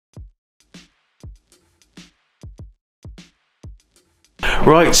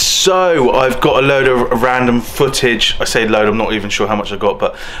Right, so I've got a load of random footage. I say load, I'm not even sure how much I got,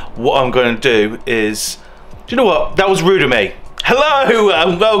 but what I'm going to do is, do you know what? That was rude of me. Hello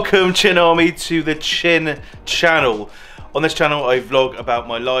and welcome, Chin Army, to the Chin channel. On this channel, I vlog about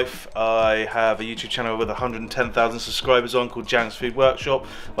my life. I have a YouTube channel with 110,000 subscribers on called Ziangs Food Workshop.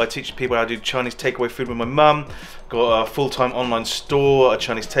 I teach people how to do Chinese takeaway food with my mum. Got a full-time online store, a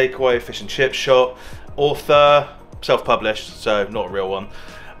Chinese takeaway, fish and chip shop, author, self-published, so not a real one.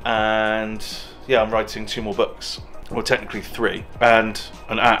 And yeah, I'm writing 2 more books, well technically 3, and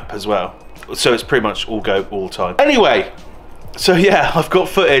an app as well. So it's pretty much all go all the time. Anyway, so yeah, I've got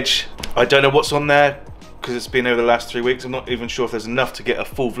footage. I don't know what's on there because it's been over the last 3 weeks. I'm not even sure if there's enough to get a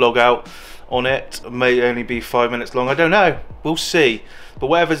full vlog out on it. It may only be 5 minutes long, I don't know, we'll see. But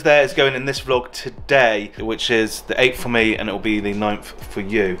whatever's there is going in this vlog today, which is the 8th for me and it'll be the 9th for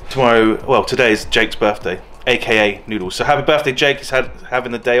you. Tomorrow, well today is Jake's birthday, aka Noodles. So happy birthday Jake, he's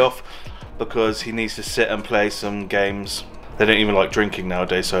having the day off because he needs to sit and play some games. They don't even like drinking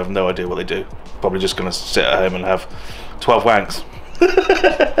nowadays, so I have no idea what they do. Probably just gonna sit at home and have 12 wanks.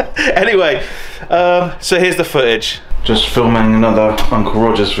 Anyway, so here's the footage. Just filming another Uncle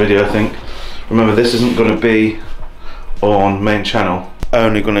Roger's video, I think. Remember, this isn't gonna be on main channel.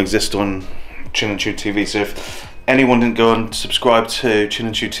 Only gonna exist on Chin and Chew TV, so if anyone didn't go and subscribe to Chin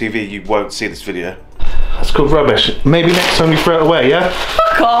and Chew TV, you won't see this video. That's called rubbish. Maybe next time you throw it away, yeah?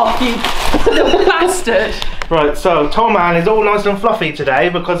 Fuck off, you little bastard. Right, so Tom Man is all nice and fluffy today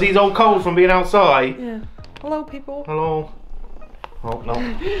because he's all cold from being outside. Yeah. Hello, people. Hello. Oh, no.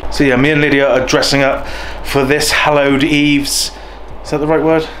 So yeah, me and Lydia are dressing up for this hallowed eves. Is that the right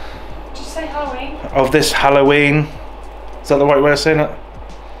word? Did you say Halloween? Of this Halloween. Is that the right way of saying it?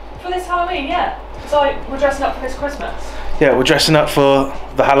 For this Halloween, yeah. So we're dressing up for this Christmas. Yeah, we're dressing up for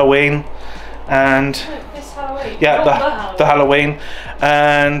the Halloween and... No, this Halloween. Yeah, the Halloween.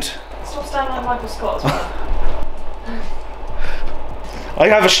 And... Stop standing like Michael Scott as well. I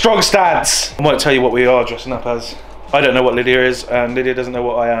have a strong stance. I won't tell you what we are dressing up as. I don't know what Lydia is, and Lydia doesn't know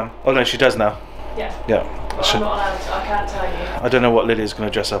what I am. Oh no, she does now. Yeah. Yeah. Well, I'm not allowed to, I can't tell you. I don't know what Lydia's going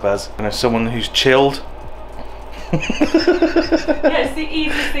to dress up as. You know, someone who's chilled. Yeah, it's the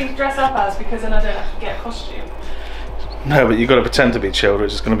easiest thing to dress up as because then I don't have to get a costume. No, but you've got to pretend to be chilled, or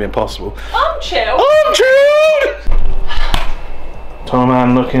it's just going to be impossible. I'm chilled. I'm chilled! Tom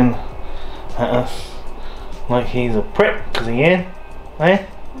Man looking at us like he's a prick, because he is. Eh?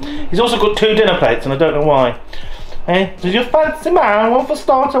 He's also got 2 dinner plates, and I don't know why. Eh? Did you fancy mine? One for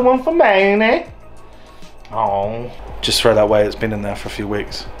starter, one for main, eh? Oh. Just throw that away, it's been in there for a few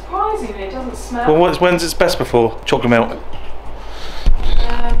weeks. Surprisingly, it doesn't smell. Well, when's its best before? Chocolate milk.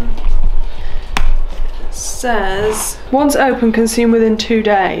 Says once open, consume within 2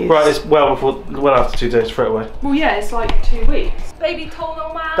 days. Right, it's well after 2 days, throw it away. Well, yeah, it's like 2 weeks. Baby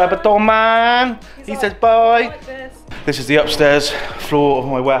Tono Man. Baby Man. He says bye. Like This is the upstairs floor of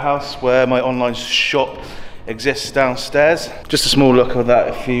my warehouse where my online shop exists downstairs. Just a small look of that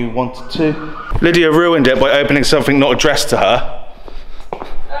if you wanted to. Lydia ruined it by opening something not addressed to her.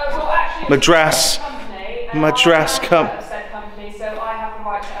 Well, actually, Madras. Madras company. So I have the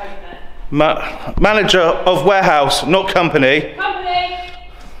right to open it. Manager of warehouse, not company. Company.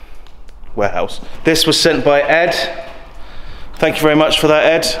 Warehouse. This was sent by Ed. Thank you very much for that,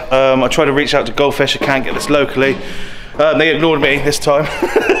 Ed. I tried to reach out to Goldfish. I can't get this locally. They ignored me this time.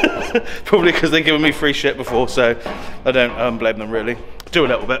 Probably because they've given me free shit before, so I don't blame them really. Do a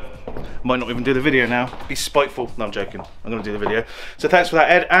little bit. Might not even do the video now. Be spiteful. No, I'm joking. I'm going to do the video. So thanks for that,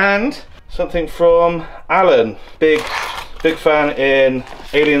 Ed. And something from Alan. Big fan in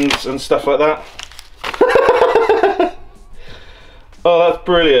aliens and stuff like that. Oh, that's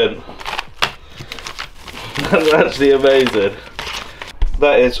brilliant. That's actually amazing.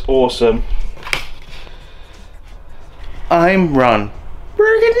 That is awesome. I'm Run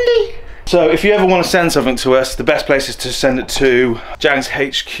Burgundy. So if you ever want to send something to us, the best place is to send it to Ziangs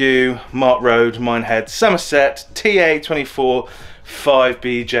HQ, Mart Road, Minehead, Somerset, TA24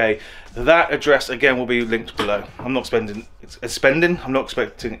 5BJ. That address again will be linked below. I'm not I'm not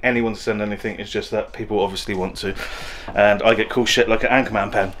expecting anyone to send anything. It's just that people obviously want to, and I get cool shit like an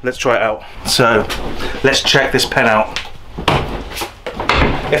Anchorman pen. Let's try it out. So let's check this pen out.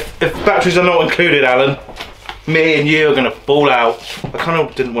 If batteries are not included, Alan, me and you are gonna fall out. I kind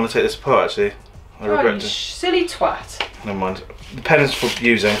of didn't want to take this apart actually. I regret it. Silly twat. Never mind. The pen is for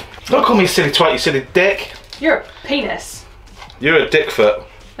using. Don't call me silly twat, you silly dick. You're a penis. You're a dick foot.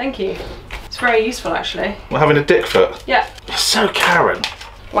 Thank you. It's very useful actually. We're having a dick foot. Yeah. You're so Karen.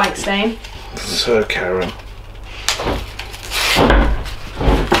 Blank stain. So Karen.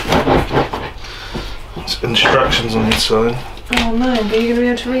 Instructions on the inside. Oh no, are you going to be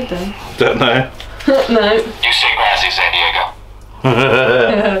able to read them? Don't know. No. You say grassy, San Diego.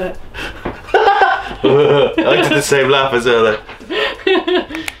 I did the same laugh as earlier. I'm in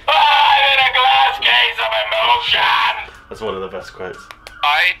a glass case of emotion. That's one of the best quotes.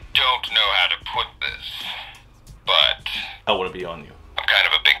 I don't know how to put this, but I want to be on you. I'm kind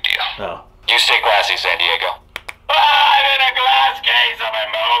of a big deal. Oh. You say grassy, San Diego. I'm in a glass case of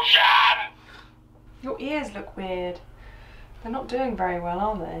emotion. Your ears look weird. They're not doing very well,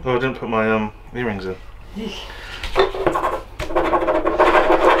 are they? Oh, I didn't put my earrings in.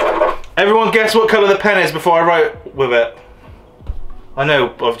 Everyone guess what colour the pen is before I write with it. I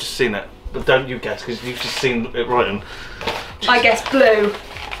know, I've just seen it. But don't you guess, because you've just seen it writing. I guess blue.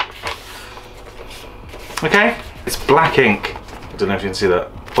 Okay? It's black ink. I don't know if you can see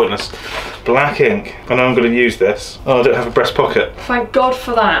that. Pointless. Black ink. I know I'm going to use this. Oh, I don't have a breast pocket. Thank God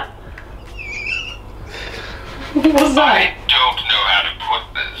for that. What's that? I don't know how to put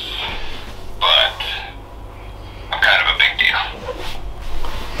this, but I'm kind of a big deal.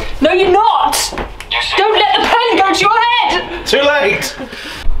 No, you're not! You say Don't let the pen go to your head! Too late!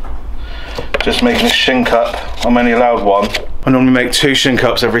 Just making a shin cup. I'm only allowed one. I normally make 2 shin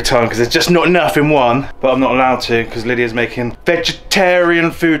cups every time because there's just not enough in one. But I'm not allowed to because Lydia's making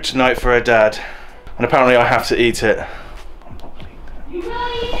vegetarian food tonight for her dad. And apparently I have to eat it.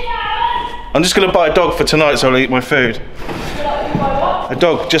 I'm just going to buy a dog for tonight so I'll eat my food. A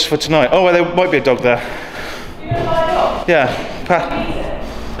dog just for tonight. Oh, well, there might be a dog there. You're gonna buy a dog? Yeah.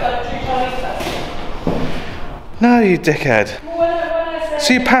 No, you dickhead. Well, when I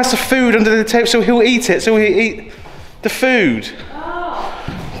So you pass the food under the table so he'll eat it, so he'll eat the food.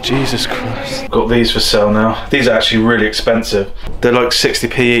 Oh. Jesus Christ. Got these for sale now. These are actually really expensive. They're like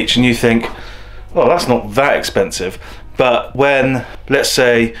 60p each and you think, oh, that's not that expensive. But when, let's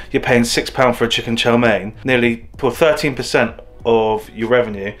say, you're paying £6 for a chicken chow mein, nearly 13% of your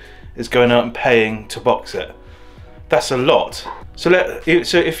revenue is going out and paying to box it. That's a lot. So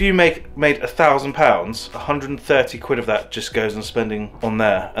if you made £1,000, 130 quid of that just goes on spending on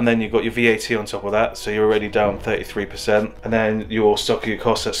there, and then you've got your VAT on top of that, so you're already down 33%, and then your stock your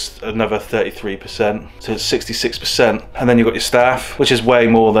costs, that's another 33%, so it's 66%, and then you've got your staff, which is way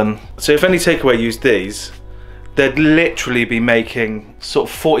more than. So if any takeaway used these, they'd literally be making sort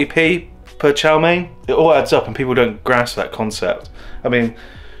of 40p per chow mein. It all adds up and people don't grasp that concept. I mean,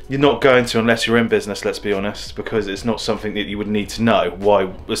 you're not going to unless you're in business, let's be honest, because it's not something that you would need to know. Why?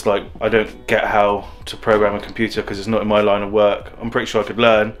 It's like, I don't get how to program a computer because it's not in my line of work. I'm pretty sure I could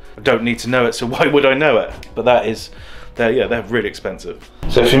learn. I don't need to know it, so why would I know it? But that is, they're really expensive.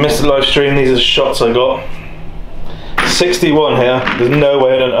 So if you missed the live stream, these are the shots I got. 61 here. There's no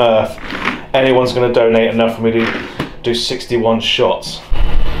way on earth anyone's going to donate enough for me to do 61 shots.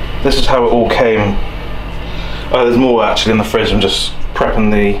 This is how it all came. Oh, there's more actually in the fridge. I'm just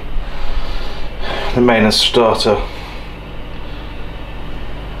prepping the main and starter.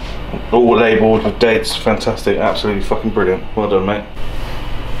 All labelled with dates. Fantastic, absolutely fucking brilliant. Well done, mate.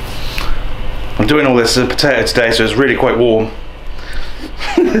 I'm doing all this as a potato today, so it's really quite warm.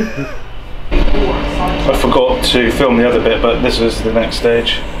 I forgot to film the other bit, but this was the next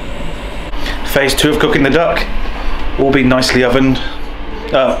stage. Phase 2 of cooking the duck. All been nicely ovened.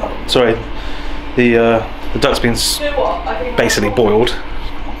 Sorry, the duck's been basically boiled,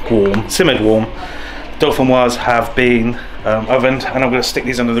 warm, simmered warm. Dauphinoise have been ovened, and I'm going to stick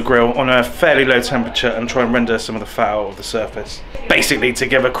these under the grill on a fairly low temperature and try and render some of the fat out of the surface. Basically to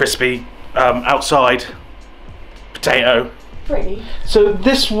give a crispy outside potato. Pretty. So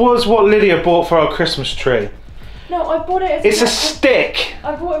this was what Lydia bought for our Christmas tree. No, I bought it as It's a stick!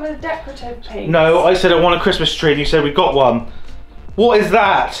 I bought it with a decorative piece. No, I said I want a Christmas tree and you said we got one. What is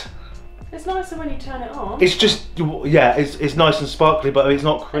that? It's nicer when you turn it on. It's just, yeah, it's nice and sparkly, but it's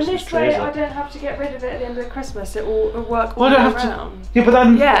not Christmas and this tree, way is it? I don't have to get rid of it at the end of Christmas. It will work all Well, I don't year have round. to. Yeah, but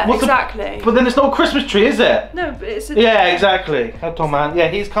then. Yeah, exactly. But then it's not a Christmas tree, is it? No, but it's a. Yeah, exactly. Help on, man. Yeah,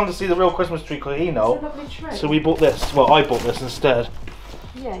 he's come to see the real Christmas tree because he It's know. a lovely tree. So we bought this. Well, I bought this instead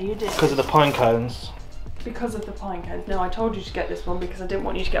Yeah, you did. because of the pine cones. Because of the pine cones. No, I told you to get this one because I didn't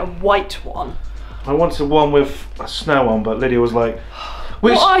want you to get a white one. I wanted one with a snow on, but Lydia was like,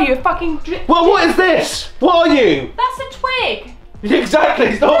 What are you, a fucking Well, what is this? What are you? That's a twig! Yeah, exactly,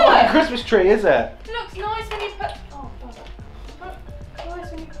 it's not Look. like a Christmas tree, is it? It looks nice when you put... Oh, bother. Looks nice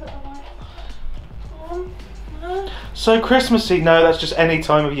when you put the light on. So Christmassy? No, that's just any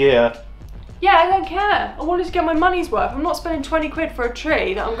time of year. Yeah, I don't care. I wanted to get my money's worth. I'm not spending 20 quid for a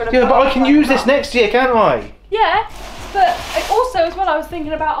tree that I'm going to... Yeah, but I can use this next year, can't I? Yeah, but also as well I was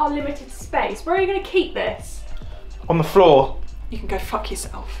thinking about our limited space. Where are you going to keep this? On the floor. You can go fuck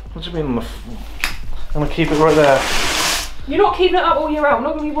yourself. What do you mean on the floor? I'm going to keep it right there. You're not keeping it up all year round. I'm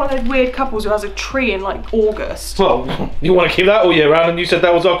not going to be one of those weird couples who has a tree in like August. Well, you want to keep that all year round, and you said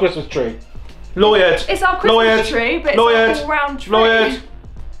that was our Christmas tree. Lawyered. It's our Christmas tree, but it's an all-round tree. Lawyered.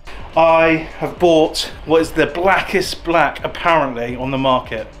 I have bought what is the blackest black apparently on the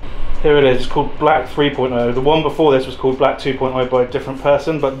market. Here it is. It's called Black 3.0. The one before this was called Black 2.0 by a different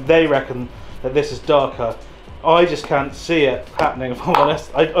person, but they reckon that this is darker. I just can't see it happening, if I'm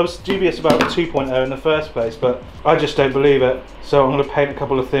honest. I was dubious about the 2.0 in the first place, but I just don't believe it. So I'm going to paint a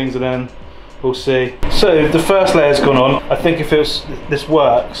couple of things and then we'll see. So the first layer's gone on. I think if this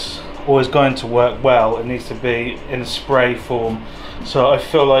works, or is going to work well, it needs to be in spray form. So I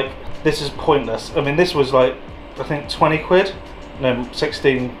feel like this is pointless. I mean, this was like, I think 20 quid? No,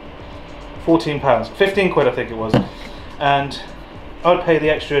 16, 14 pounds. 15 quid I think it was. And I'd pay the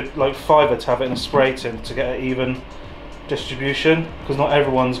extra like £5 to have it in a spray tin to get an even distribution, because not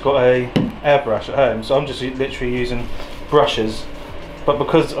everyone's got a airbrush at home, so I'm just literally using brushes, but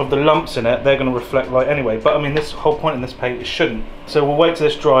because of the lumps in it they're going to reflect light anyway. But I mean, this whole point in this paint, it shouldn't. So we'll wait till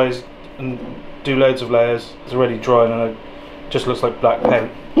this dries and do loads of layers. It's already drying and it just looks like black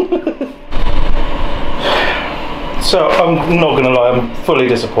paint. So I'm not going to lie, I'm fully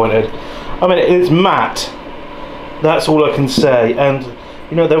disappointed. I mean, it's matte. That's all I can say. And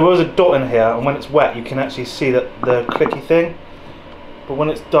you know, there was a dot in here, and when it's wet you can actually see that the clicky thing, but when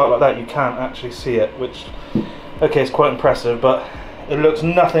it's dark like that you can't actually see it, which, okay, it's quite impressive, but it looks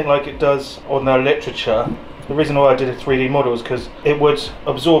nothing like it does on their literature. The reason why I did a 3D model is because it would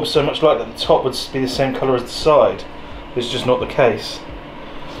absorb so much light that the top would be the same colour as the side. It's just not the case.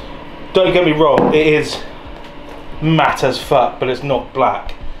 Don't get me wrong, it is matte as fuck, but it's not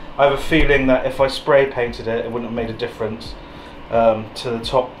black. I have a feeling that if I spray painted it, it wouldn't have made a difference to the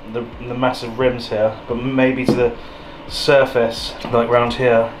top, the massive rims here, but maybe to the surface, like round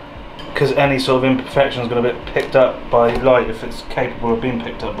here, because any sort of imperfection is going to be picked up by light if it's capable of being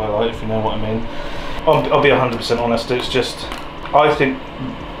picked up by light, if you know what I mean. I'll be 100% honest, it's just, I think,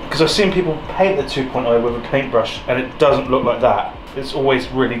 because I've seen people paint the 2.0 with a paintbrush and it doesn't look like that. It's always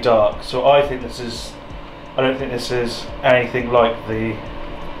really dark, so I think this is, I don't think this is anything like the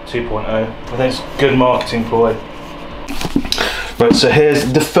 2.0. I think it's a good marketing ploy. Right, so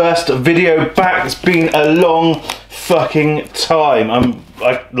here's the first video back. It's been a long fucking time.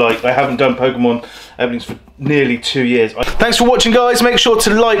 I haven't done Pokemon openings for nearly 2 years. Thanks for watching, guys. Make sure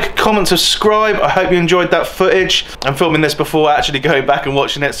to like, comment, subscribe. I hope you enjoyed that footage. I'm filming this before actually going back and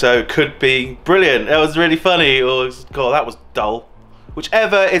watching it, so it could be brilliant. That was really funny, or God, that was dull.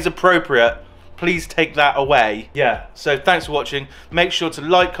 Whichever is appropriate. Please take that away. Yeah, so thanks for watching. Make sure to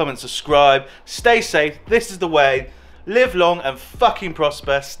like, comment, subscribe. Stay safe. This is the way. Live long and fucking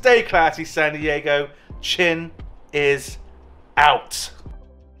prosper. Stay classy, San Diego. Chin is out.